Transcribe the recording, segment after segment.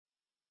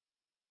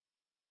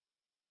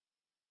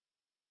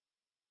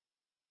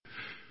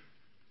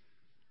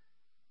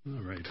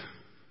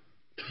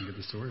Get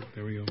this to work.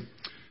 There we go.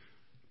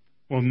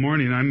 Well,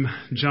 morning. I'm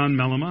John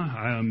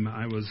Mellema.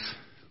 I was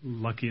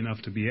lucky enough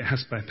to be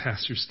asked by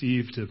Pastor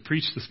Steve to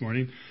preach this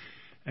morning,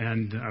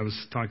 and I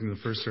was talking to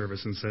the first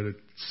service and said it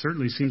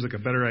certainly seems like a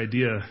better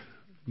idea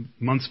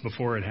months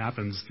before it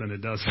happens than it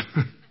does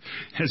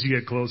as you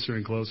get closer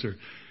and closer.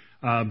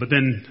 But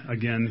then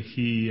again,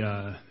 he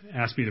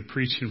asked me to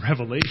preach in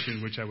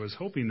Revelation, which I was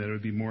hoping that it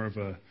would be more of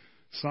a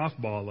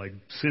softball, like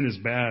sin is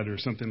bad or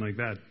something like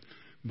that.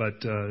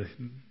 But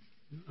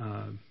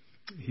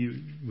he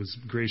was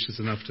gracious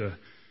enough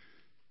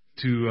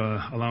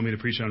to allow me to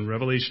preach on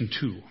Revelation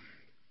 2.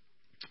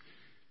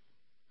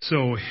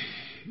 So,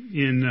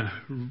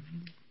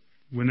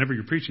 whenever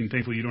you're preaching,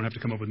 thankfully you don't have to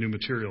come up with new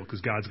material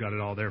because God's got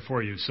it all there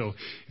for you. So,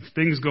 if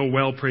things go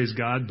well, praise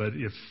God. But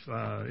if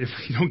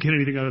you don't get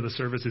anything out of the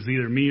service, it's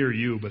either me or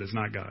you, but it's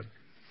not God.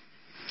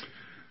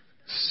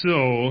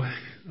 So,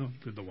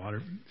 the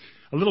water.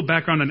 A little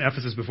background on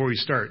Ephesus before we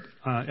start.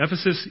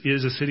 Ephesus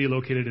is a city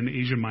located in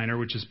Asia Minor,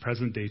 which is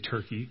present-day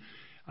Turkey.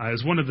 It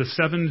was one of the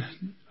 7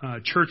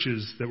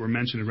 churches that were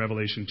mentioned in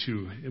Revelation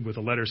 2, with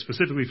a letter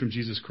specifically from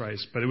Jesus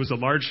Christ. But it was a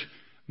large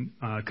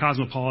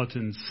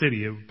cosmopolitan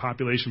city, a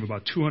population of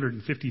about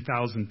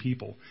 250,000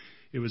 people.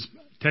 It was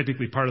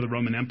technically part of the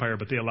Roman Empire,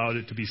 but they allowed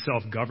it to be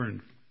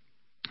self-governed,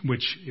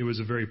 which it was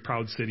a very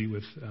proud city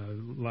with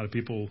a lot of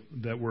people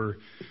that were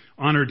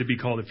honored to be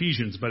called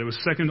Ephesians, but it was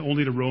second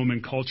only to Rome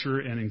in culture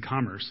and in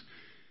commerce.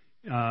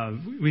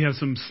 We have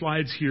some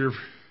slides here.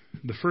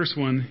 The first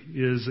one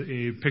is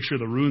a picture of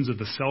the ruins of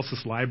the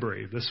Celsus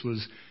Library. This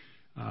was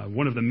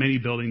one of the many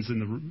buildings in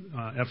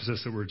the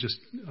Ephesus that were just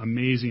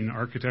amazing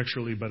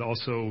architecturally, but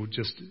also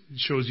just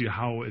shows you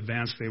how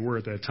advanced they were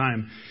at that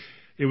time.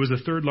 It was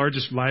the 3rd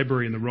largest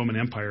library in the Roman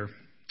Empire.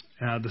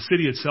 The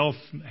city itself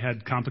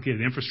had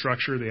complicated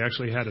infrastructure. They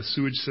actually had a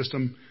sewage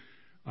system.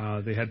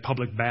 They had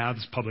public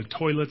baths, public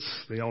toilets.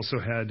 They also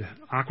had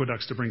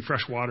aqueducts to bring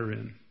fresh water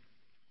in.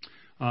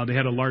 They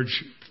had a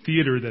large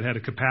theater that had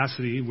a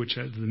capacity, which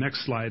the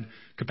next slide,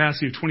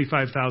 capacity of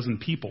 25,000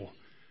 people.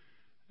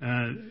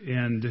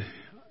 And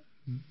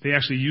they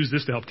actually used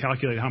this to help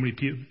calculate how many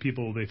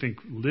people they think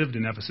lived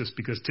in Ephesus,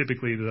 because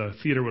typically the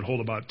theater would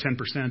hold about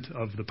 10%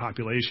 of the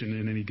population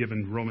in any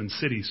given Roman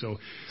city. So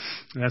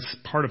that's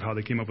part of how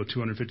they came up with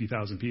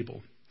 250,000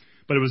 people.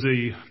 But it was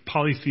a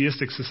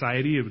polytheistic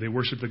society. They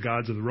worshipped the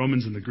gods of the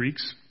Romans and the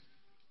Greeks.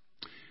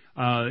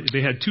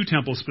 They had 2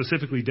 temples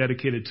specifically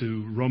dedicated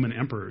to Roman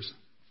emperors.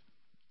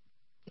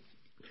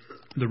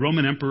 The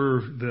Roman emperor,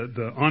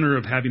 the honor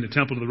of having a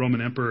temple to the Roman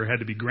emperor had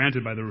to be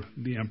granted by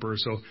the emperor,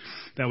 so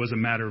that was a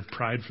matter of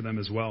pride for them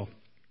as well.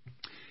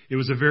 It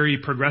was a very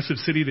progressive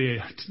city.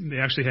 They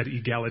actually had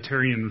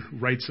egalitarian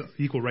rights,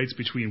 equal rights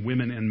between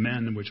women and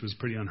men, which was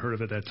pretty unheard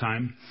of at that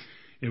time.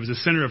 It was a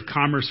center of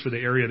commerce for the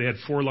area. They had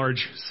 4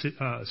 large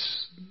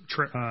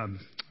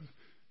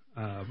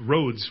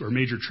roads or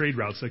major trade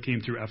routes that came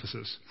through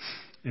Ephesus.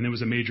 And it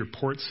was a major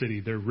port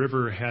city. Their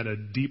river had a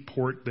deep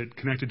port that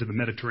connected to the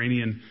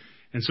Mediterranean.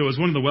 And so it was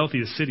one of the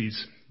wealthiest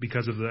cities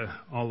because of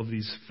all of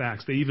these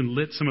facts. They even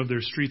lit some of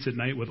their streets at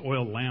night with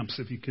oil lamps,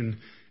 if you can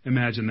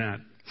imagine that.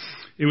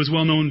 It was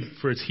well known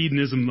for its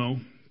hedonism, though,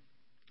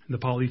 the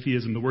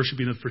polytheism, the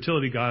worshiping of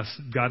fertility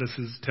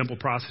goddesses, temple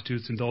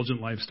prostitutes, indulgent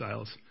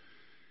lifestyles.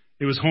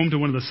 It was home to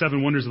one of the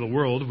 7 wonders of the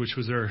world, which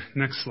was our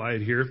next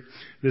slide here.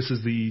 This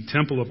is the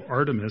Temple of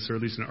Artemis, or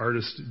at least an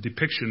artist's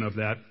depiction of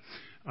that.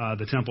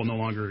 The temple no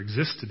longer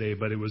exists today,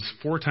 but it was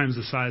 4 times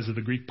the size of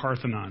the Greek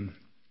Parthenon.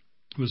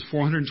 It was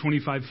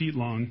 425 feet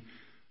long,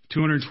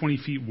 220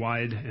 feet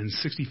wide, and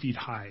 60 feet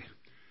high,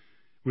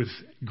 with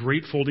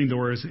great folding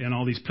doors and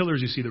all these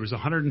pillars. You see, there was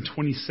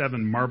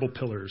 127 marble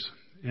pillars,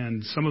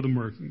 and some of them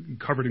were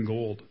covered in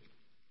gold.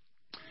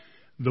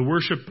 The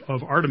worship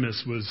of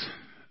Artemis was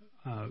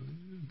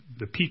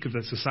the peak of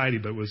that society,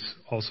 but was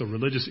also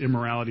religious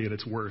immorality at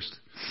its worst.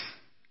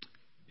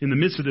 In the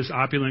midst of this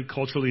opulent,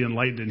 culturally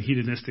enlightened, and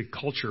hedonistic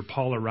culture,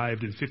 Paul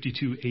arrived in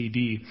 52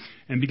 AD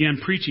and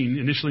began preaching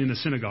initially in the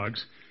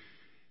synagogues.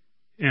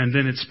 And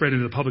then it spread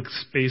into the public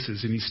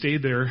spaces, and he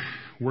stayed there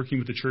working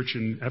with the church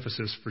in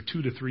Ephesus for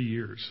 2 to 3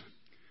 years.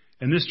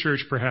 And this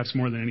church, perhaps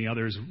more than any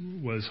others,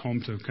 was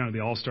home to kind of the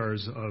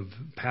all-stars of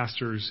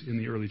pastors in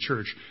the early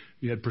church.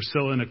 You had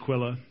Priscilla and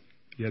Aquila,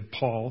 you had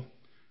Paul,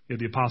 you had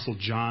the Apostle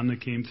John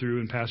that came through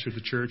and pastored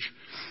the church,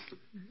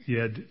 you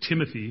had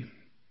Timothy,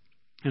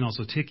 and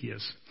also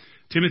Tychicus.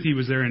 Timothy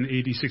was there in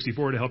AD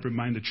 64 to help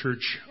remind the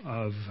church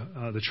of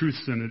the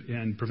truths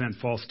and prevent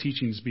false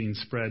teachings being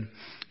spread.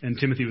 And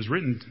Timothy was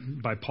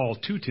written by Paul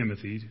to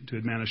Timothy to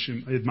admonish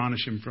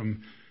him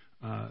from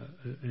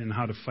in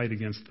how to fight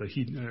against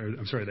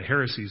the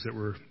heresies that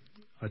were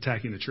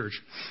attacking the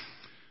church.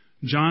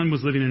 John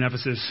was living in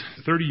Ephesus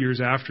 30 years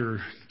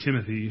after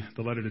Timothy,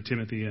 the letter to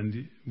Timothy,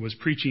 and was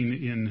preaching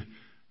in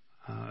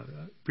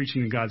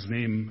God's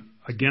name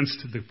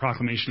against the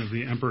proclamation of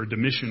the Emperor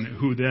Domitian,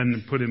 who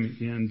then put him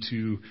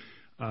into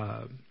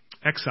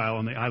exile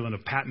on the island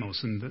of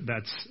Patmos, and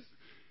that's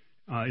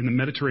in the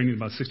Mediterranean,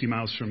 about 60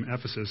 miles from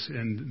Ephesus,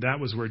 and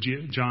that was where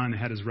John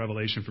had his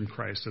revelation from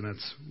Christ, and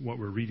that's what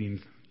we're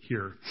reading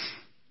here.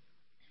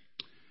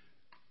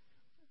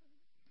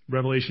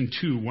 Revelation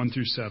 2,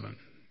 1-7.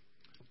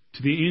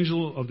 To the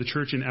angel of the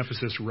church in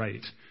Ephesus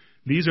write,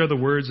 these are the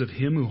words of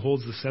him who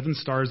holds the 7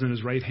 stars in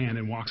his right hand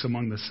and walks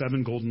among the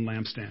 7 golden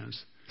lampstands.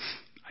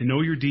 I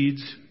know your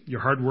deeds, your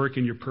hard work,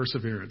 and your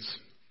perseverance.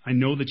 I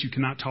know that you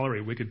cannot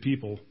tolerate wicked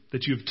people,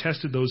 that you have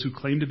tested those who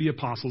claim to be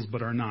apostles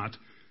but are not,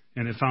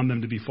 and have found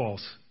them to be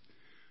false.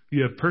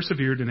 You have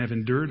persevered and have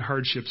endured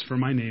hardships for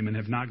my name and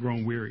have not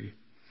grown weary.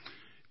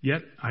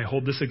 Yet I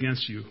hold this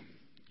against you.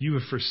 You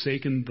have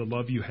forsaken the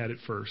love you had at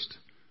first.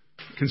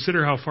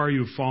 Consider how far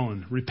you have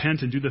fallen.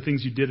 Repent and do the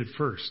things you did at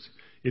first.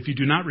 If you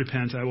do not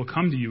repent, I will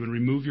come to you and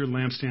remove your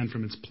lampstand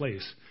from its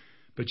place.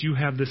 But you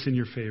have this in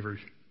your favor.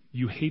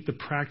 You hate the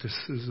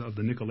practices of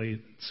the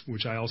Nicolaitans,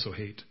 which I also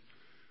hate.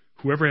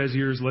 Whoever has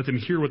ears, let them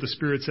hear what the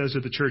Spirit says to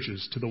the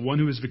churches. To the one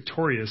who is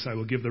victorious, I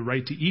will give the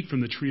right to eat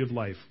from the tree of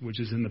life, which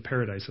is in the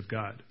paradise of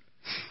God.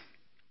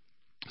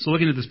 So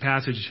looking at this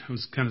passage, I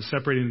was kind of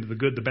separating into the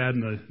good, the bad,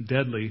 and the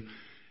deadly.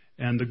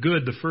 And the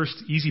good, the first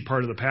easy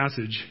part of the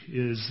passage,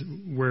 is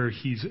where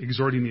he's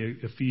exhorting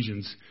the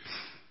Ephesians.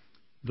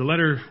 The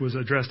letter was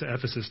addressed to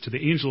Ephesus, to the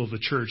angel of the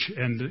church,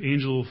 and the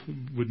angel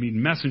would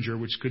mean messenger,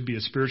 which could be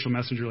a spiritual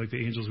messenger like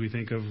the angels we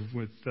think of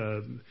with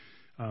the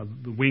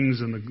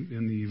wings and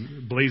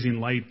the blazing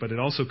light, but it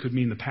also could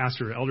mean the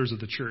pastor or elders of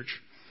the church.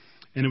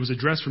 And it was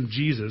addressed from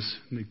Jesus,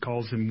 and he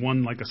calls him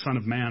one like a son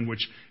of man,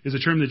 which is a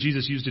term that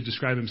Jesus used to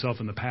describe himself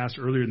in the past,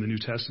 earlier in the New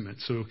Testament.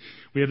 So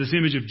we have this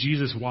image of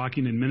Jesus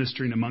walking and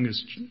ministering among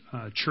his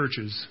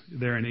churches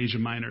there in Asia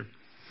Minor.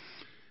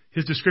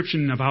 His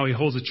description of how he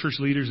holds the church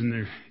leaders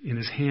in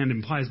his hand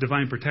implies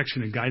divine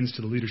protection and guidance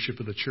to the leadership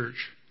of the church.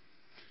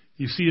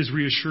 You see, is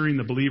reassuring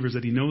the believers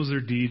that he knows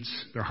their deeds,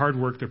 their hard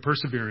work, their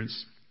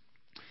perseverance.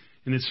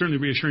 And it's certainly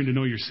reassuring to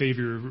know your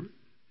Savior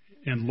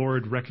and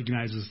Lord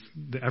recognizes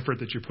the effort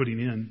that you're putting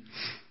in,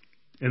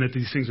 and that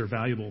these things are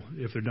valuable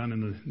if they're done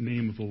in the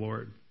name of the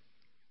Lord.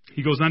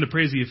 He goes on to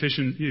praise the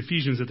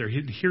Ephesians that they're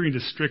adhering to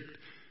strict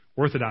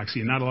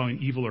orthodoxy and not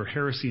allowing evil or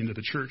heresy into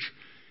the church.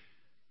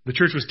 The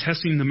church was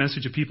testing the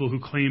message of people who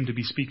claimed to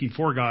be speaking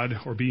for God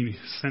or being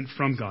sent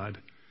from God.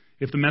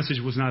 If the message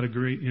was not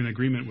in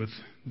agreement with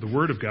the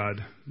Word of God,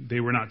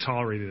 they were not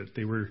tolerated.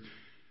 They were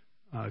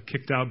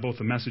kicked out, both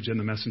the message and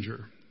the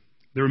messenger.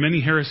 There were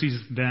many heresies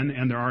then,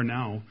 and there are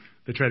now,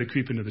 that try to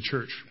creep into the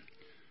church.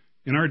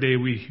 In our day,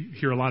 we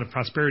hear a lot of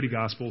prosperity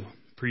gospel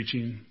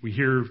preaching. We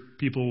hear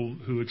people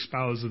who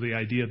espouse the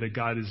idea that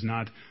God is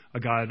not a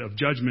God of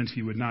judgment.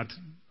 He would not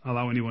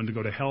allow anyone to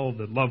go to hell,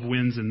 that love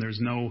wins and there's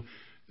no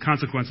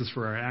consequences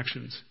for our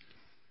actions.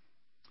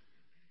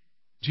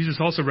 Jesus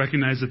also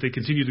recognized that they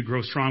continue to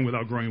grow strong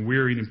without growing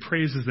weary and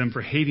praises them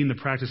for hating the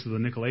practice of the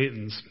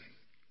Nicolaitans.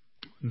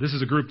 This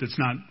is a group that's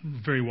not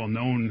very well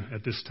known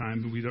at this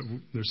time.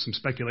 There's some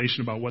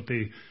speculation about what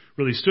they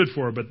really stood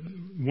for, but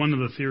one of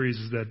the theories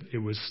is that it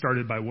was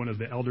started by one of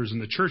the elders in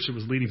the church that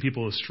was leading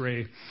people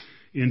astray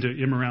into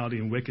immorality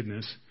and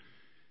wickedness.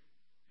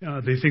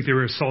 They think they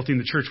were assaulting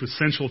the church with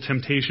sensual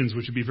temptations,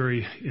 which would be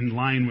very in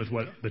line with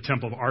what the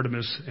temple of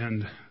Artemis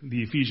and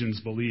the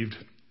Ephesians believed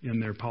in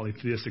their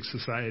polytheistic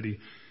society.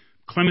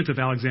 Clement of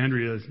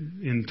Alexandria,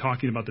 in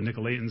talking about the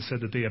Nicolaitans,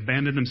 said that they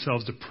abandoned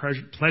themselves to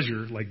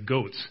pleasure like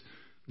goats,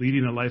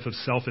 leading a life of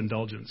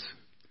self-indulgence.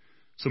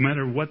 So no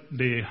matter what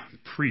they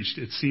preached,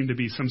 it seemed to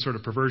be some sort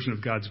of perversion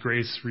of God's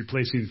grace,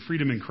 replacing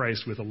freedom in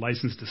Christ with a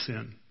license to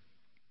sin.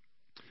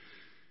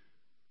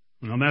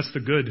 Well, that's the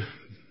good,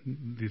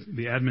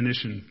 the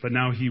admonition. But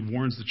now he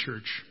warns the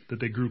church that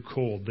they grew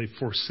cold. They've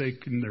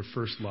forsaken their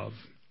first love.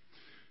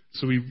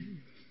 So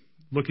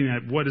looking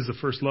at what is the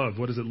first love?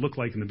 What does it look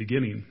like in the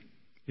beginning?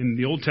 In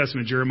the Old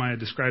Testament, Jeremiah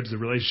describes the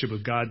relationship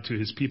of God to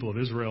his people of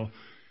Israel.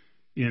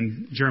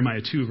 In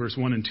Jeremiah 2, verse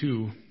 1 and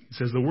 2, it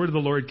says, "The word of the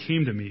Lord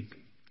came to me.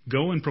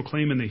 Go and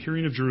proclaim in the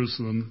hearing of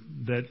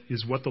Jerusalem that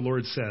is what the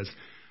Lord says.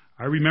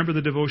 I remember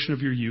the devotion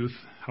of your youth,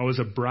 how as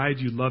a bride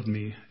you loved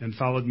me and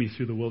followed me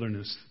through the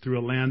wilderness, through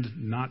a land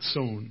not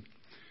sown.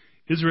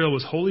 Israel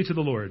was holy to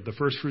the Lord, the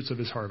first fruits of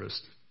his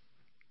harvest."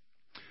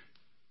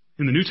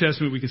 In the New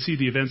Testament, we can see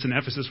the events in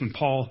Ephesus when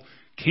Paul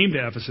came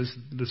to Ephesus.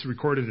 This is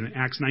recorded in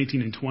Acts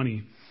 19 and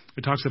 20.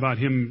 It talks about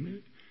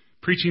him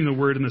preaching the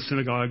word in the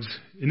synagogues,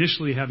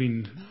 initially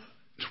having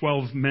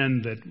 12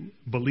 men that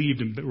believed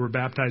and were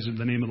baptized in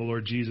the name of the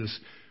Lord Jesus,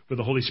 with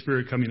the Holy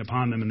Spirit coming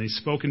upon them, and they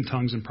spoke in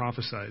tongues and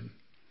prophesied.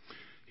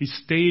 He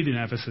stayed in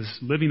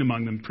Ephesus, living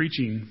among them,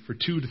 preaching for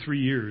 2 to 3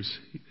 years.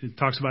 It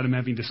talks about him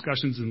having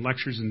discussions and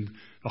lectures in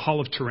the Hall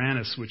of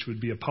Tyrannus, which would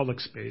be a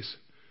public space.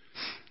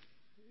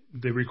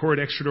 They record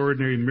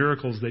extraordinary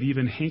miracles that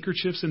even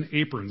handkerchiefs and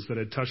aprons that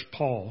had touched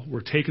Paul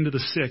were taken to the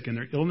sick, and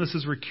their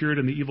illnesses were cured,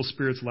 and the evil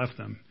spirits left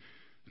them.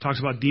 It talks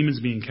about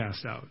demons being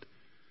cast out.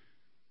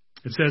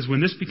 It says, when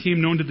this became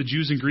known to the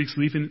Jews and Greeks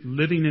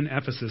living in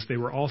Ephesus, they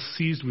were all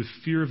seized with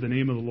fear of the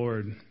name of the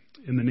Lord.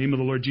 In the name of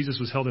the Lord Jesus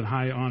was held in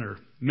high honor.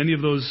 Many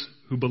of those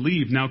who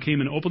believed now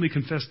came and openly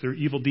confessed their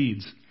evil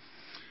deeds.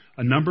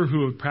 A number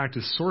who had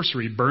practiced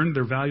sorcery burned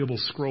their valuable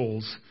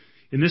scrolls.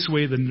 In this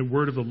way, the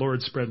word of the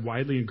Lord spread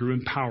widely and grew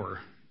in power.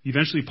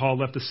 Eventually, Paul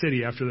left the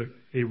city after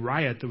a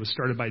riot that was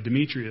started by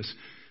Demetrius,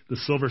 the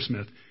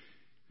silversmith.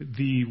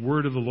 the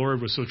word of the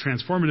Lord was so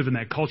transformative in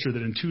that culture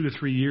that in 2 to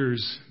 3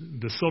 years,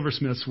 the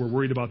silversmiths were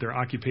worried about their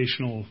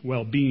occupational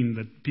well-being,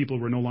 that people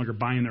were no longer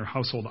buying their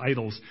household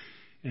idols.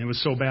 And it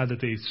was so bad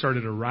that they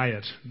started a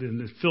riot.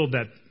 And it filled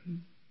that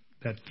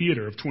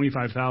theater of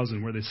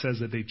 25,000 where it says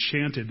that they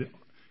chanted,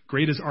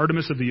 "Great is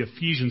Artemis of the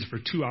Ephesians," for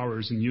 2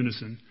 hours in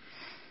unison.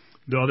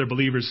 The other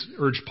believers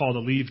urged Paul to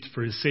leave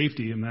for his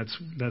safety, and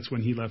that's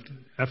when he left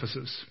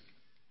Ephesus.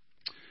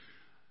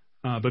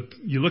 But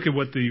you look at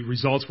what the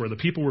results were. The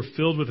people were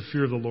filled with the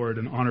fear of the Lord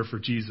and honor for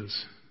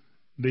Jesus.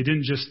 They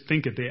didn't just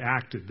think it, they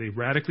acted. They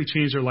radically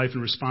changed their life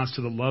in response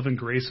to the love and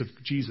grace of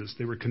Jesus.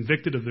 They were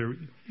convicted of their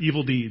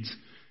evil deeds.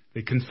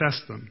 They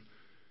confessed them.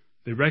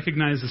 They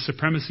recognized the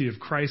supremacy of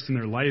Christ in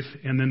their life,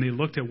 and then they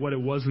looked at what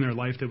it was in their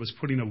life that was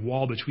putting a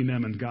wall between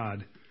them and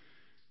God.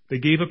 They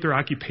gave up their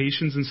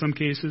occupations in some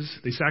cases.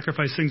 They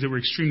sacrificed things that were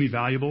extremely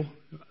valuable.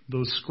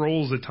 Those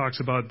scrolls that talks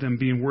about them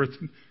being worth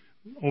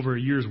over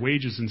a year's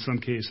wages in some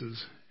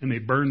cases, and they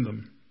burned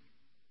them.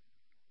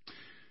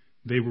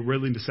 They were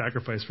willing to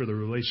sacrifice for their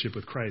relationship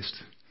with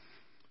Christ.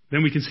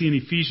 Then we can see in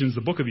Ephesians,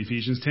 the book of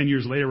Ephesians, 10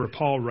 years later, where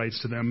Paul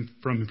writes to them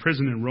from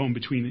prison in Rome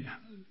between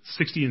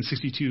 60 and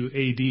 62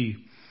 A.D.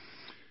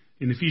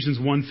 In Ephesians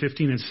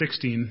 1:15 and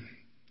 16,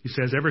 he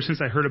says, "Ever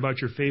since I heard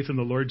about your faith in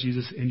the Lord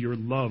Jesus and your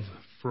love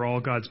for all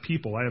God's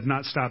people, I have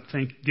not stopped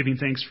giving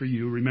thanks for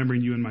you,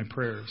 remembering you in my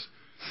prayers."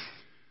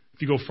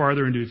 If you go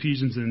farther into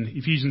Ephesians, in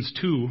Ephesians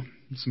 2,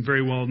 some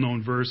very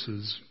well-known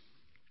verses.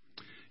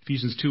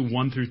 Ephesians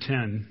 2:1 through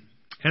 10.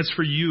 "As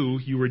for you,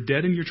 you were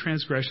dead in your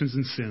transgressions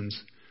and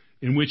sins,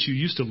 in which you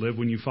used to live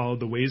when you followed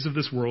the ways of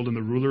this world and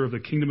the ruler of the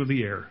kingdom of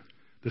the air,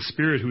 the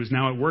spirit who is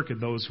now at work in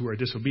those who are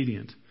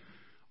disobedient.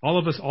 All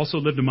of us also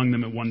lived among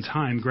them at one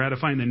time,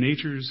 gratifying the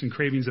natures and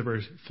cravings of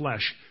our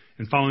flesh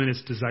and following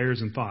its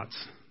desires and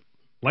thoughts.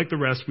 Like the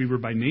rest, we were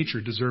by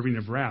nature deserving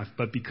of wrath,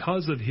 but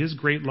because of his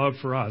great love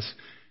for us,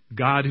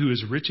 God, who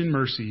is rich in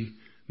mercy,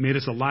 made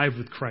us alive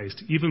with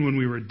Christ, even when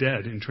we were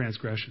dead in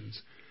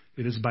transgressions.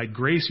 It is by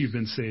grace you've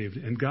been saved,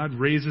 and God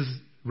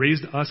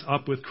raised us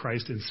up with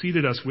Christ and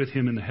seated us with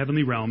him in the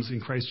heavenly realms in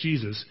Christ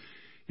Jesus,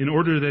 in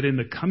order that in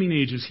the coming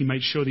ages he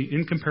might show the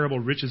incomparable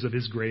riches of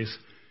his grace,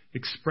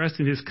 expressed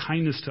in his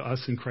kindness to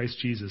us in Christ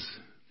Jesus.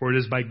 For it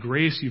is by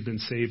grace you've been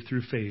saved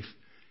through faith,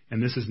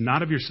 and this is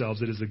not of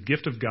yourselves, it is a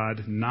gift of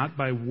God, not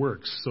by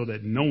works, so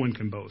that no one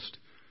can boast.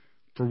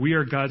 For we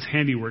are God's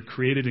handiwork,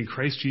 created in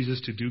Christ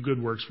Jesus to do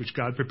good works, which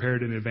God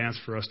prepared in advance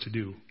for us to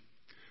do."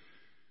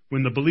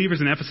 When the believers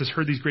in Ephesus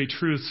heard these great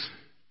truths,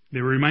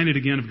 they were reminded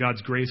again of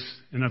God's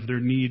grace and of their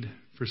need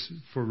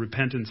for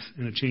repentance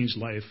and a changed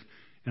life,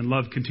 and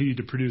love continued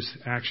to produce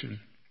action.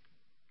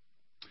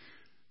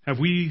 Have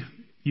we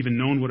even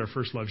known what our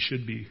first love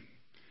should be?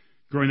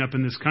 Growing up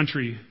in this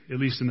country, at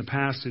least in the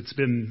past, it's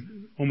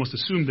been almost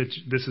assumed that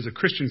this is a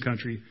Christian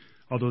country,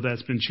 although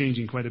that's been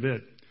changing quite a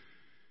bit.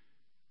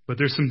 But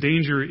there's some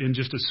danger in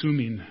just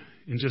assuming,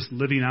 in just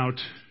living out,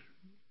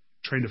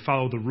 trying to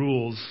follow the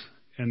rules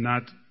and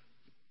not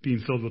being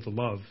filled with the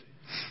love.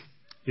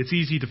 It's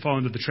easy to fall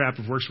into the trap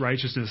of works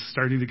righteousness,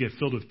 starting to get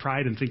filled with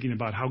pride and thinking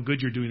about how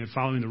good you're doing at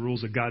following the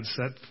rules that God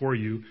set for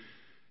you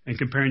and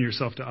comparing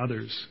yourself to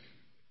others.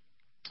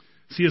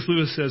 C.S.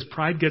 Lewis says,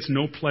 "Pride gets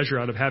no pleasure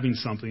out of having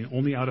something,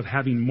 only out of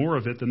having more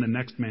of it than the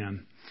next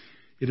man.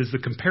 It is the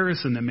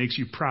comparison that makes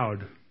you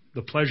proud,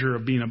 the pleasure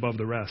of being above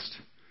the rest."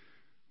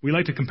 We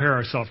like to compare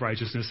our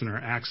self-righteousness and our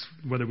acts,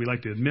 whether we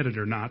like to admit it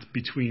or not,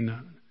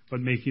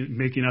 but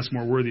making us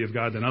more worthy of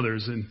God than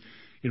others. And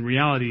in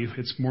reality,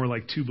 it's more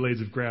like two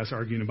blades of grass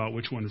arguing about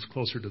which one is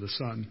closer to the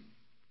sun.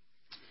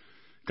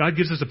 God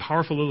gives us a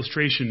powerful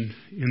illustration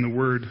in the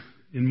Word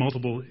in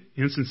multiple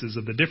instances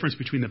of the difference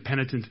between the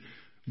penitent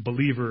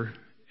believer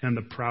and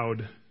the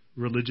proud,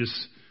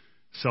 religious,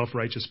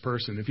 self-righteous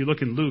person. If you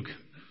look in Luke,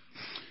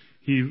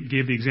 he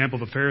gave the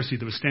example of a Pharisee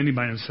that was standing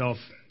by himself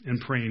and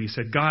praying. He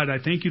said, "God, I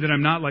thank you that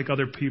I'm not like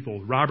other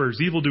people,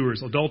 robbers,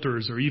 evildoers,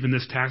 adulterers, or even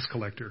this tax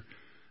collector.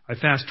 I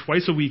fast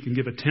twice a week and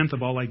give a tenth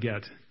of all I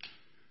get."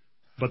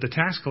 But the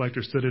tax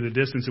collector stood at a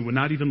distance and would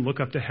not even look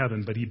up to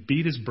heaven, but he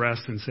beat his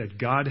breast and said,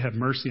 "God, have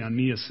mercy on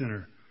me, a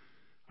sinner."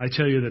 I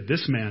tell you that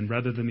this man,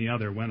 rather than the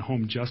other, went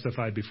home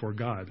justified before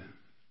God.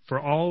 For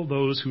all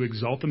those who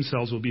exalt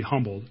themselves will be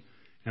humbled,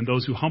 and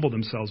those who humble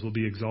themselves will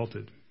be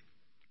exalted.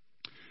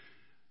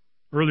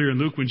 Earlier in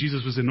Luke, when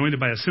Jesus was anointed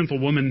by a sinful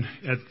woman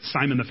at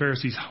Simon the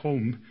Pharisee's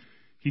home,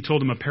 he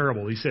told him a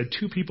parable. He said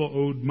 2 people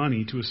owed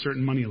money to a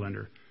certain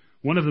moneylender.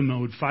 One of them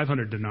owed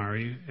 500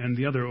 denarii, and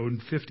the other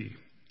owed 50.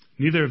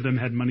 Neither of them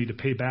had money to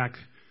pay back,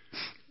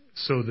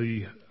 so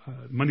the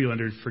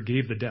moneylender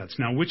forgave the debts.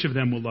 Now, which of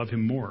them will love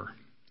him more?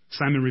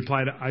 Simon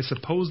replied, "I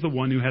suppose the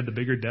one who had the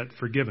bigger debt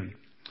forgiven."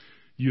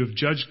 "You have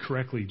judged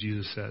correctly,"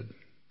 Jesus said.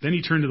 Then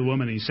he turned to the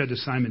woman and he said to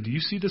Simon, "Do you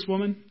see this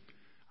woman?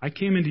 I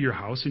came into your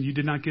house and you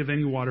did not give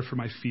any water for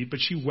my feet,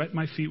 but she wet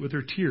my feet with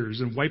her tears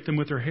and wiped them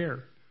with her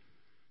hair.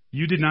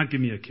 You did not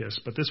give me a kiss,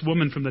 but this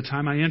woman from the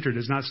time I entered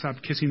has not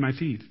stopped kissing my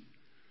feet.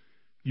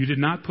 You did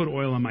not put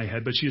oil on my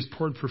head, but she has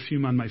poured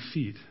perfume on my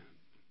feet.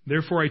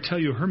 Therefore I tell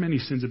you, her many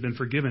sins have been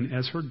forgiven,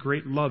 as her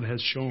great love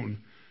has shown.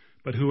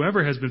 But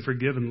whoever has been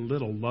forgiven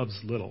little loves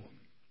little.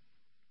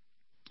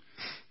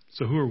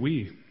 So who are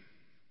we?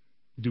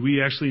 Do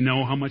we actually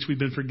know how much we've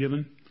been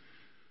forgiven?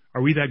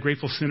 Are we that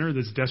grateful sinner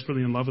that's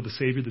desperately in love with the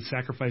Savior that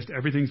sacrificed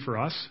everything for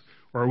us?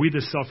 Or are we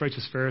this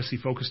self-righteous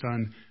Pharisee focused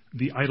on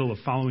the idol of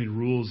following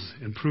rules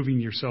and proving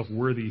yourself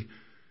worthy,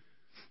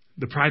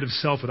 the pride of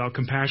self without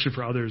compassion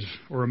for others,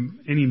 or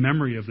any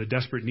memory of the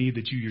desperate need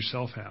that you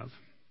yourself have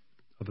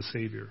of a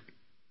Savior?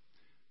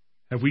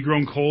 Have we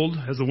grown cold?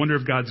 Has the wonder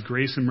of God's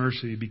grace and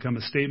mercy become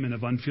a statement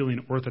of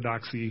unfeeling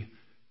orthodoxy,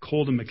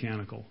 cold and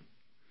mechanical?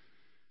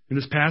 In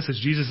this passage,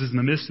 Jesus is in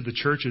the midst of the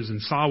churches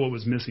and saw what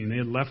was missing. They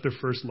had left their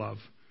first love.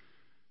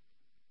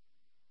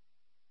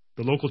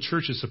 The local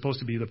church is supposed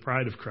to be the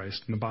pride of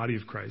Christ and the body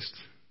of Christ.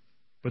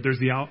 But there's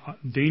the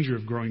danger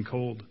of growing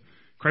cold.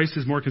 Christ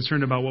is more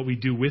concerned about what we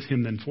do with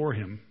him than for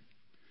him.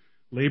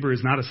 Labor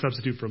is not a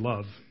substitute for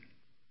love.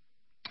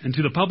 And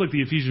to the public,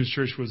 the Ephesians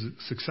church was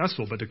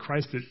successful, but to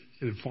Christ it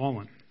had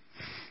fallen.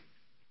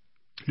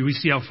 Do we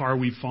see how far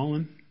we've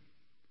fallen?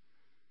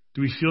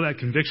 Do we feel that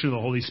conviction of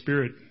the Holy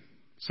Spirit?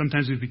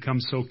 Sometimes we've become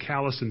so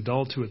callous and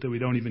dull to it that we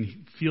don't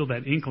even feel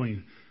that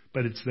inkling,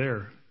 but it's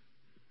there.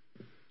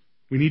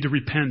 We need to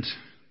repent,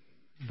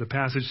 the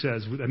passage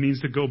says. That means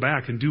to go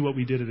back and do what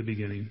we did at the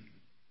beginning.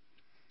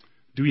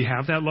 Do we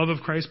have that love of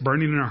Christ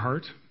burning in our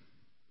heart?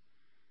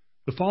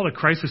 The fall that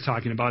Christ is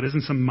talking about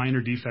isn't some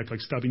minor defect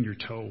like stubbing your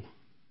toe.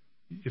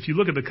 If you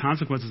look at the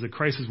consequences that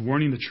Christ is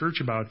warning the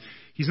church about,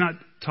 he's not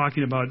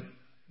talking about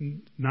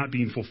not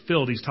being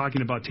fulfilled. He's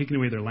talking about taking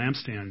away their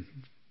lampstand,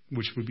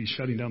 which would be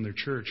shutting down their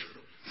church.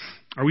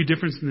 Are we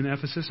different than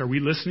Ephesus? Are we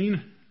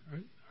listening?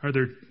 Are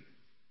there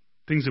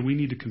things that we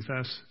need to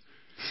confess?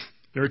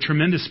 There are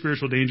tremendous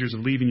spiritual dangers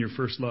of leaving your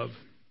first love.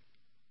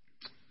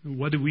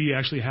 What do we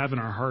actually have in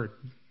our heart?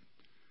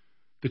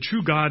 The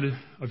true God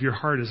of your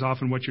heart is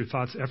often what your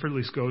thoughts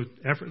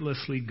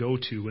effortlessly go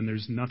to when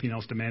there's nothing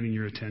else demanding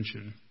your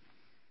attention.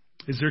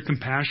 Is there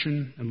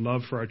compassion and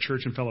love for our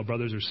church and fellow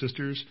brothers or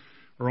sisters,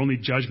 or only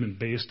judgment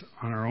based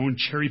on our own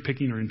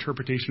cherry-picking or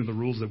interpretation of the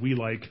rules that we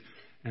like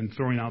and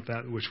throwing out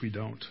that which we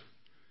don't?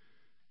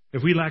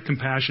 If we lack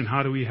compassion,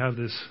 how do we have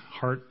this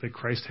heart that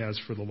Christ has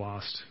for the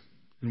lost?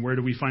 And where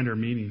do we find our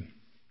meaning?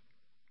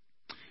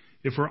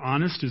 If we're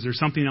honest, is there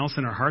something else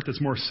in our heart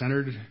that's more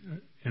centered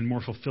and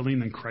more fulfilling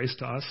than Christ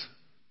to us?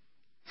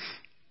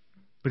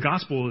 The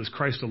gospel is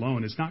Christ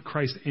alone. It's not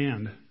Christ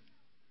and.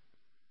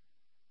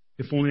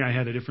 If only I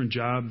had a different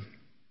job,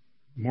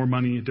 more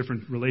money, a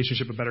different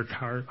relationship, a better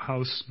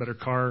house, better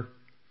car.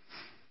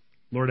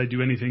 Lord, I'd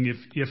do anything.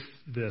 If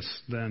this,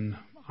 then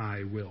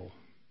I will.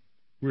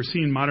 We're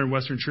seeing modern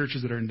Western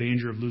churches that are in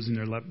danger of losing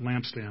their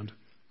lampstand.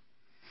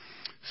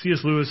 C.S.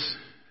 Lewis,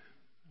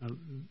 I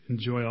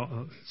enjoy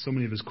so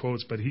many of his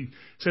quotes, but he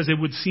says, it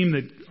would seem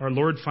that our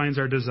Lord finds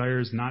our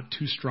desires not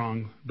too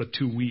strong, but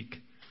too weak.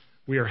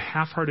 We are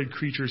half-hearted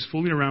creatures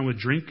fooling around with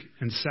drink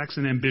and sex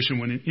and ambition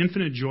when an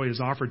infinite joy is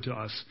offered to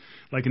us,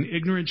 like an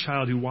ignorant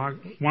child who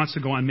wants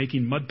to go on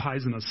making mud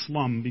pies in a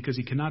slum because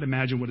he cannot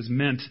imagine what is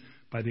meant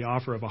by the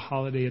offer of a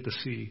holiday at the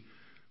sea.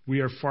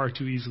 We are far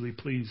too easily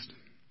pleased.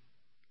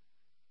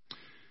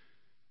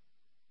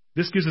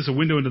 This gives us a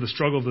window into the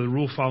struggle of the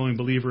rule-following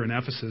believer in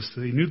Ephesus.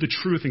 They knew the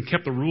truth and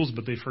kept the rules,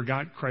 but they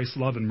forgot Christ's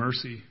love and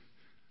mercy.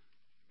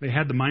 They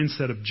had the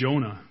mindset of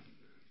Jonah.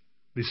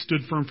 They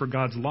stood firm for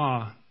God's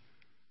law,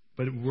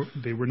 but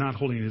they were not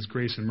holding his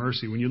grace and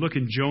mercy. When you look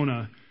in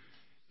Jonah,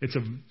 it's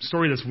a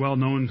story that's well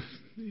known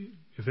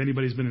if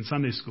anybody's been in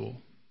Sunday school.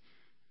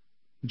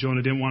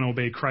 Jonah didn't want to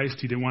obey Christ.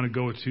 He didn't want to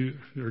go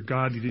to, or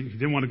God, he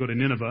didn't want to go to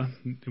Nineveh.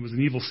 It was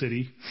an evil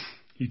city.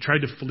 He tried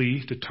to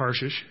flee to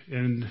Tarshish,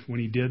 and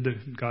when he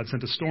did, God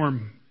sent a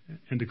storm.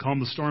 And to calm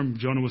the storm,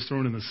 Jonah was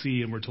thrown in the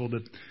sea, and we're told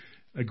that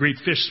a great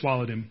fish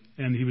swallowed him,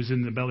 and he was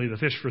in the belly of the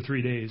fish for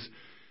 3 days.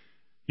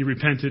 He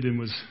repented and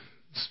was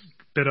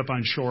spit up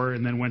on shore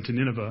and then went to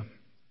Nineveh.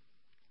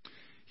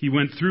 He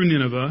went through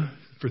Nineveh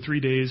for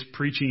 3 days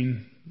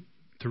preaching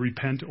to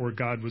repent or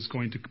God was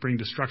going to bring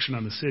destruction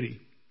on the city.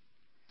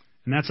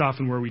 And that's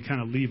often where we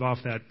kind of leave off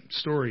that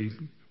story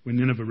when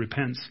Nineveh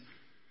repents.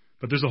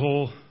 But there's a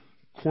whole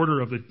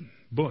quarter of the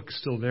book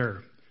still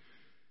there.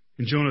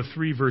 In Jonah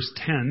 3, verse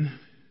 10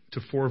 to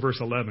 4, verse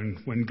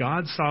 11, when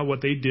God saw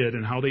what they did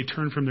and how they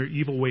turned from their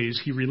evil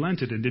ways, he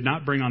relented and did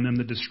not bring on them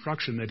the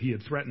destruction that he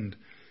had threatened.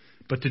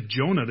 But to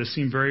Jonah, this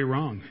seemed very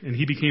wrong, and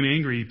he became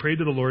angry. He prayed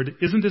to the Lord,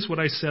 "Isn't this what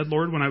I said,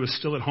 Lord, when I was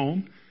still at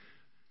home?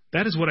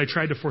 That is what I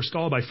tried to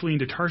forestall by fleeing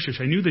to Tarshish.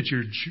 I knew that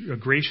you're a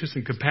gracious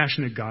and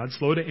compassionate God,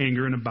 slow to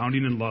anger and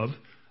abounding in love,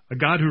 a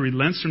God who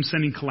relents from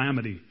sending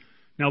calamity.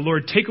 Now,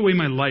 Lord, take away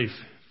my life,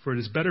 for it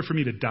is better for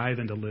me to die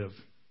than to live."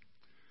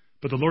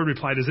 But the Lord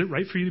replied, "Is it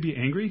right for you to be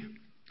angry?"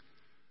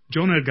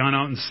 Jonah had gone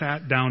out and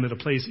sat down at a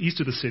place east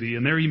of the city,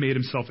 and there he made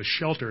himself a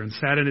shelter and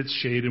sat in its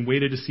shade and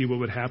waited to see what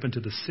would happen to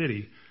the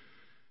city.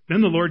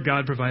 Then the Lord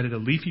God provided a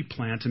leafy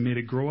plant and made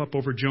it grow up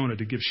over Jonah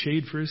to give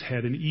shade for his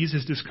head and ease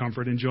his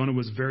discomfort, and Jonah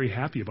was very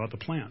happy about the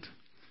plant.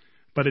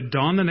 But at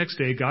dawn the next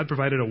day, God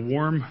provided a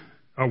warm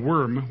a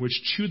worm which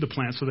chewed the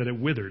plant so that it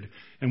withered.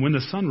 And when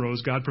the sun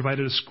rose, God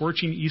provided a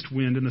scorching east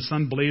wind, and the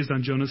sun blazed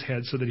on Jonah's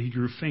head so that he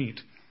grew faint.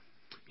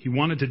 He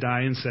wanted to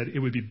die and said, "It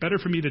would be better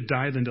for me to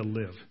die than to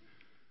live."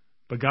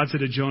 But God said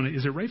to Jonah,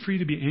 "Is it right for you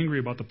to be angry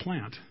about the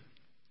plant?"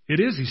 "It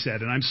is," he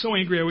said, "and I'm so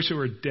angry I wish it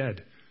were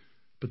dead."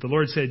 But the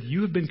Lord said,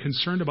 "You have been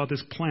concerned about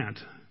this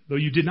plant. Though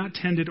you did not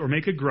tend it or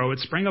make it grow, it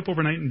sprang up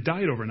overnight and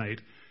died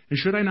overnight. And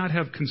should I not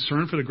have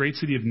concern for the great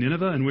city of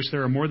Nineveh, in which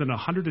there are more than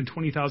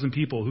 120,000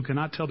 people who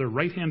cannot tell their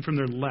right hand from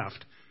their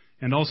left,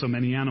 and also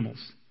many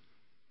animals?"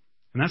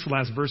 And that's the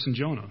last verse in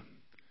Jonah.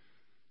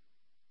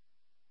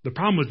 The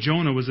problem with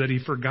Jonah was that he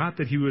forgot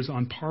that he was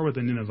on par with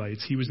the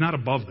Ninevites. He was not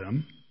above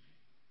them.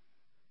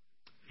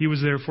 He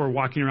was therefore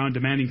walking around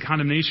demanding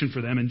condemnation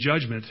for them and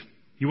judgment.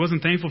 He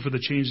wasn't thankful for the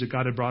change that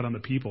God had brought on the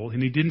people,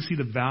 and he didn't see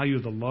the value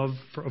of the love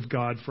of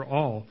God for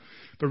all,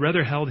 but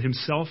rather held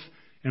himself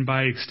and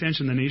by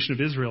extension the nation of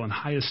Israel in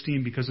high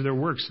esteem because of their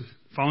works,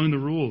 following the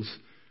rules,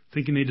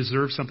 thinking they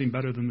deserved something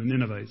better than the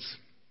Ninevites.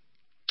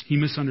 He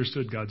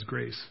misunderstood God's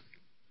grace.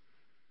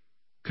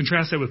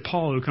 Contrast that with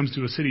Paul, who comes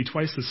to a city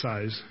twice the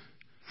size.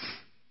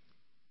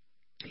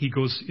 He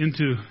goes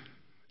into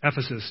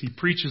Ephesus, he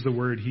preaches the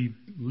word, he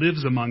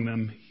lives among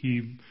them,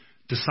 he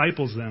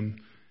disciples them,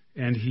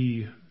 and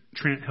he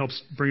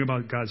helps bring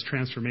about God's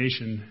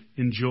transformation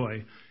in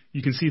joy.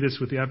 You can see this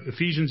with the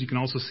Ephesians, you can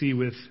also see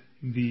with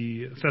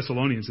the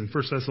Thessalonians. In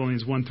 1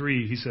 Thessalonians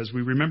 1:3, he says,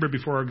 "We remember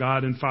before our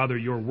God and Father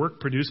your work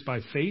produced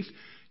by faith,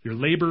 your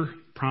labor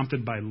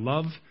prompted by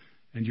love,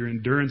 and your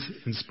endurance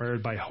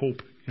inspired by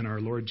hope in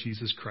our Lord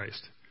Jesus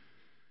Christ."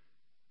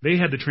 They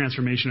had the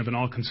transformation of an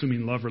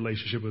all-consuming love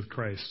relationship with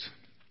Christ.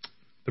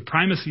 The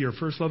primacy or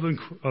first love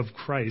of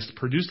Christ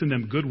produced in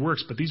them good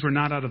works, but these were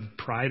not out of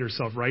pride or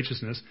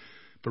self-righteousness,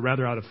 but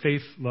rather out of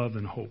faith, love,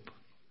 and hope.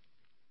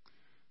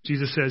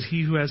 Jesus says,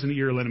 "He who has an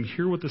ear, let him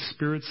hear what the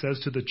Spirit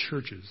says to the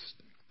churches.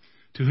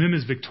 To whom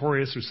is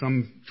victorious," or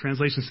some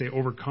translations say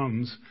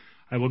overcomes,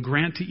 "I will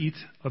grant to eat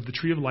of the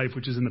tree of life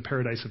which is in the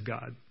paradise of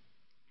God."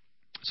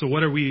 So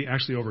what are we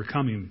actually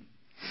overcoming?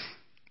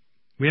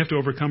 We have to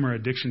overcome our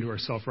addiction to our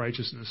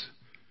self-righteousness.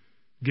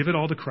 Give it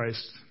all to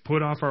Christ.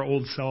 Put off our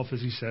old self,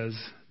 as he says.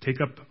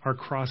 Take up our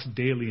cross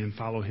daily and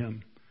follow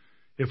him.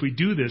 If we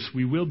do this,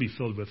 we will be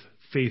filled with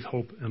faith,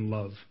 hope, and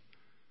love.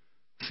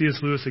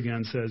 C.S. Lewis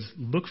again says,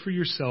 "Look for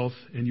yourself,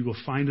 and you will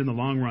find in the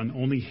long run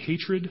only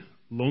hatred,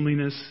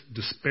 loneliness,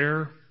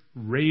 despair,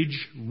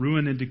 rage,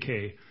 ruin, and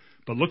decay.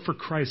 But look for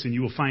Christ, and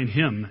you will find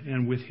him,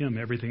 and with him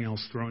everything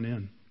else thrown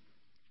in."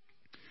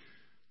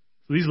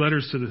 These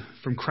letters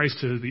from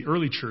Christ to the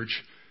early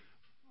church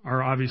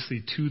are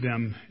obviously to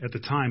them at the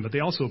time, but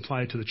they also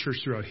apply to the church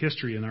throughout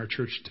history and our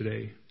church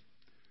today.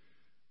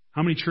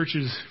 How many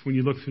churches, when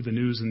you look through the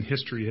news and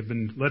history, have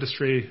been led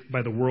astray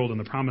by the world and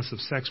the promise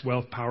of sex,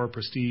 wealth, power,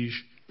 prestige?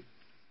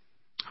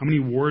 How many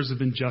wars have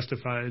been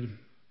justified?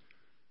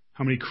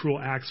 How many cruel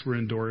acts were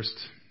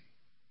endorsed?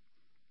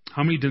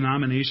 How many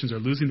denominations are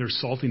losing their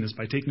saltiness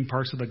by taking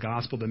parts of the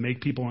gospel that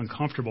make people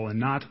uncomfortable and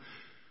not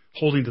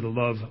holding to the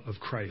love of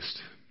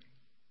Christ?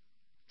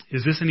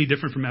 Is this any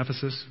different from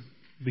Ephesus?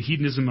 The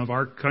hedonism of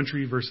our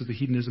country versus the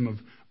hedonism of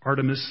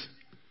Artemis?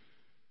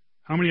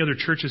 How many other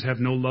churches have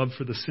no love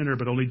for the sinner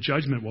but only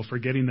judgment while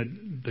forgetting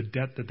the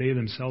debt that they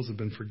themselves have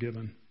been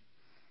forgiven?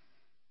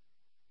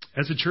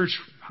 As a church,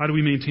 how do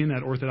we maintain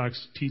that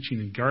orthodox teaching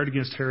and guard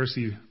against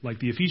heresy like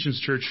the Ephesians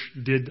church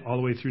did all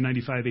the way through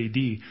 95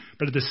 AD,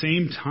 but at the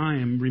same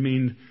time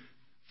remain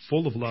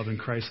full of love in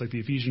Christ like the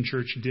Ephesian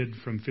church did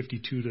from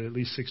 52 to at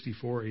least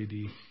 64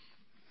 AD?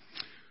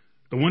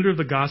 The wonder of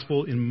the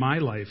gospel in my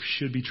life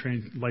should be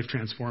life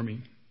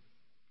transforming.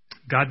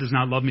 God does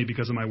not love me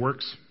because of my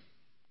works.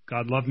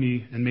 God loved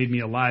me and made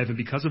me alive, and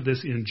because of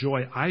this, in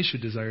joy, I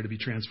should desire to be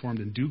transformed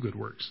and do good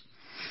works.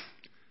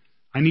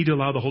 I need to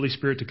allow the Holy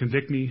Spirit to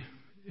convict me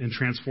and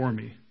transform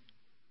me.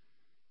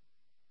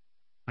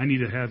 I need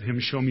to have him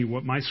show me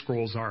what my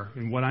scrolls are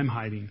and what I'm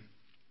hiding.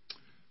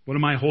 What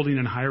am I holding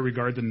in higher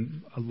regard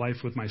than a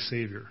life with my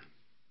Savior?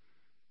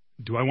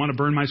 Do I want to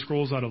burn my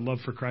scrolls out of love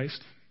for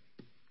Christ?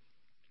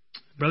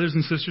 Brothers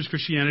and sisters,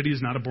 Christianity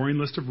is not a boring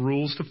list of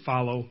rules to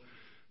follow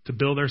to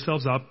build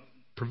ourselves up,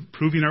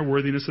 proving our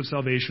worthiness of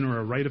salvation, or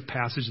a rite of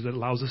passage that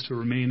allows us to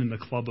remain in the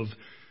club of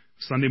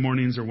Sunday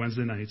mornings or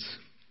Wednesday nights.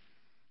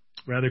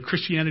 Rather,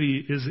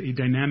 Christianity is a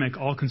dynamic,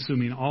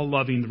 all-consuming,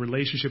 all-loving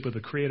relationship with the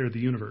Creator of the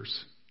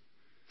universe.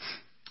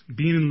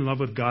 Being in love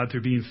with God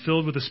through being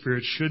filled with the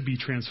Spirit should be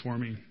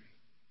transforming.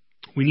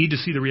 We need to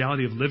see the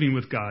reality of living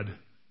with God.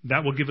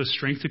 That will give us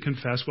strength to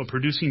confess while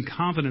producing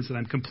confidence that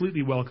I'm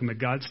completely welcome at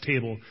God's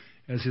table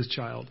as his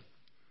child.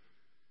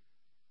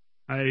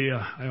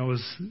 I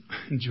always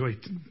enjoy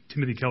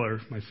Timothy Keller,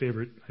 my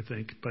favorite, I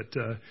think, but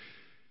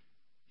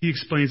he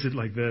explains it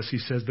like this. He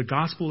says, "The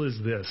gospel is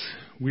this: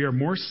 we are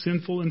more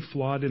sinful and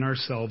flawed in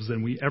ourselves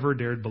than we ever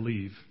dared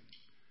believe.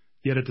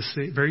 Yet at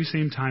the very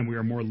same time, we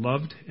are more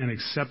loved and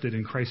accepted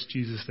in Christ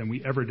Jesus than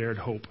we ever dared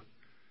hope.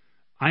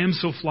 I am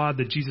so flawed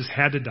that Jesus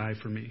had to die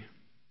for me.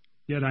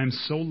 Yet I am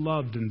so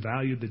loved and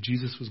valued that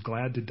Jesus was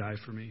glad to die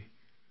for me.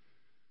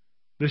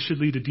 This should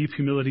lead to deep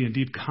humility and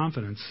deep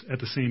confidence at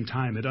the same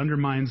time. It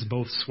undermines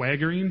both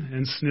swaggering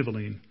and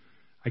sniveling.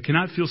 I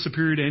cannot feel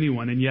superior to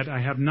anyone, and yet I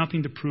have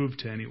nothing to prove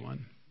to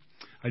anyone.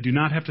 I do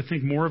not have to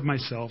think more of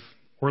myself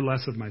or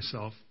less of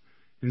myself.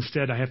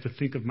 Instead, I have to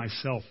think of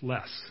myself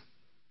less.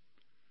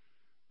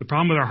 The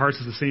problem with our hearts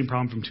is the same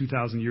problem from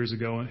 2,000 years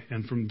ago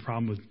and from the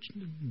problem with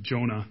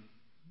Jonah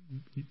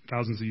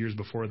thousands of years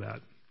before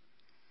that.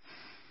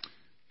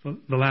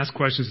 The last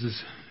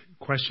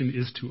question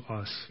is to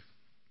us.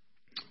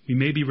 We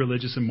may be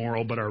religious and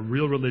moral, but our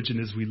real religion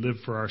is we live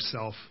for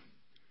ourselves.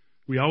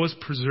 We always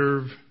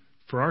preserve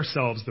for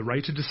ourselves the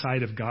right to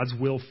decide if God's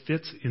will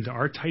fits into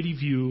our tidy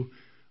view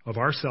of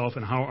ourselves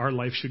and how our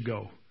life should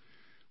go.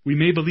 We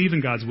may believe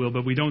in God's will,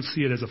 but we don't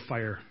see it as a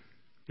fire.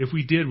 If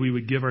we did, we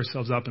would give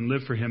ourselves up and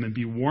live for Him and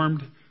be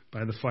warmed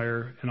by the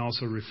fire and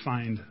also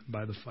refined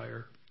by the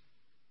fire.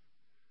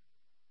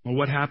 Well,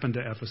 what happened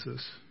to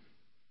Ephesus?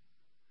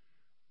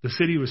 The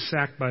city was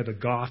sacked by the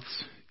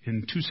Goths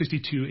in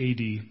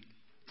 262 AD,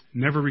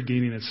 never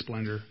regaining its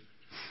splendor.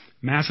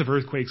 Massive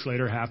earthquakes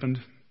later happened.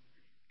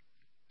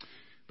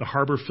 The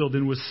harbor filled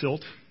in with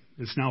silt.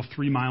 It's now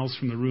 3 miles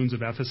from the ruins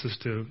of Ephesus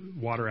to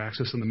water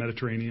access in the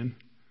Mediterranean.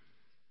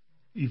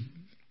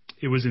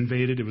 It was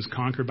invaded. It was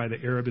conquered by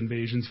the Arab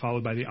invasions,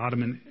 followed by the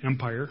Ottoman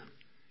Empire.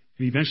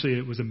 And eventually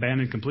it was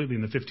abandoned completely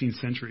in the 15th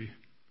century.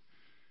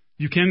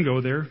 You can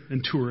go there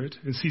and tour it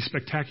and see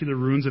spectacular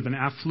ruins of an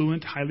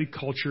affluent, highly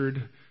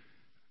cultured,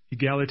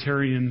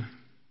 egalitarian,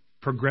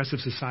 progressive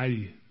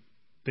society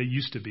that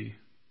used to be.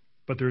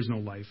 But there is no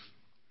life.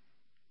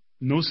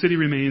 No city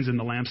remains and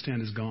the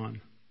lampstand is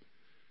gone.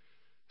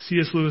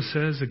 C.S. Lewis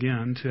says,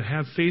 again, to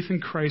have faith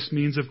in Christ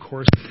means, of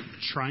course,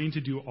 trying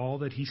to do all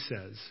that He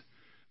says.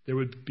 There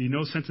would be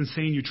no sense in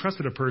saying you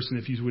trusted a person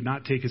if you would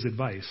not take his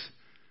advice.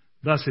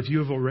 Thus, if you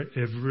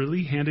have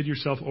really handed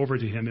yourself over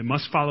to Him, it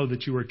must follow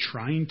that you are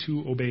trying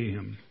to obey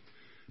Him,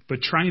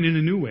 but trying in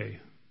a new way,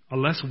 a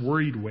less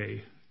worried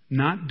way,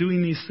 not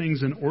doing these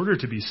things in order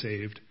to be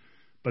saved,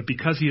 but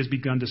because He has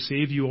begun to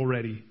save you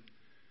already.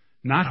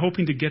 Not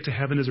hoping to get to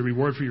heaven as a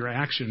reward for your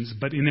actions,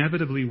 but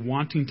inevitably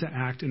wanting to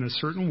act in a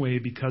certain way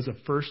because a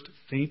first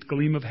faint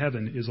gleam of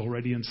heaven is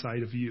already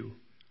inside of you.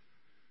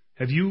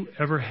 Have you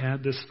ever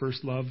had this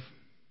first love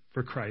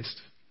for Christ?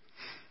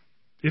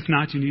 If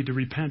not, you need to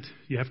repent.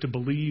 You have to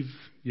believe.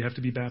 You have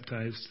to be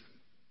baptized.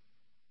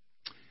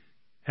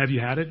 Have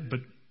you had it, but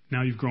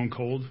now you've grown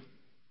cold?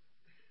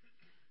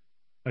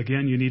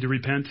 Again, you need to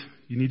repent.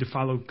 You need to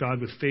follow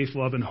God with faith,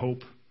 love, and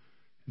hope.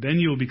 Then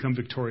you will become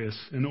victorious,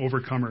 an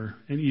overcomer,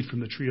 and eat from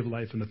the tree of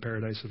life in the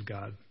paradise of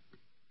God.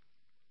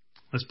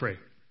 Let's pray.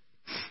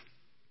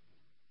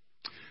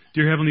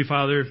 Dear Heavenly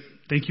Father,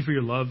 thank You for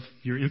Your love,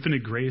 Your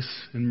infinite grace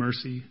and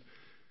mercy.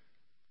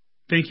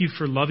 Thank You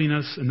for loving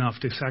us enough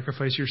to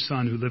sacrifice Your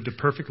Son who lived a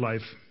perfect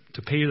life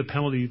to pay the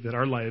penalty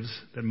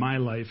that my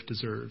life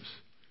deserves.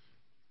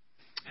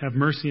 Have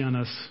mercy on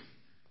us.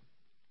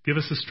 Give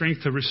us the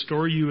strength to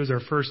restore You as our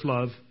first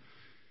love.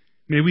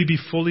 May we be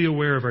fully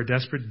aware of our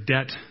desperate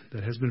debt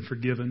that has been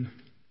forgiven.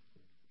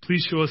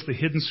 Please show us the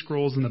hidden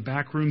scrolls in the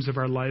back rooms of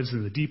our lives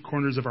and the deep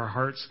corners of our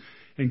hearts,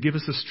 and give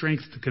us the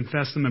strength to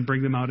confess them and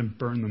bring them out and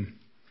burn them.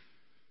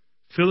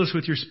 Fill us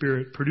with Your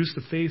Spirit. Produce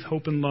the faith,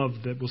 hope, and love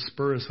that will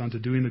spur us on to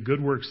doing the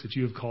good works that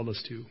You have called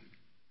us to.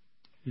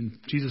 In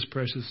Jesus'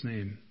 precious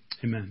name,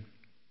 amen.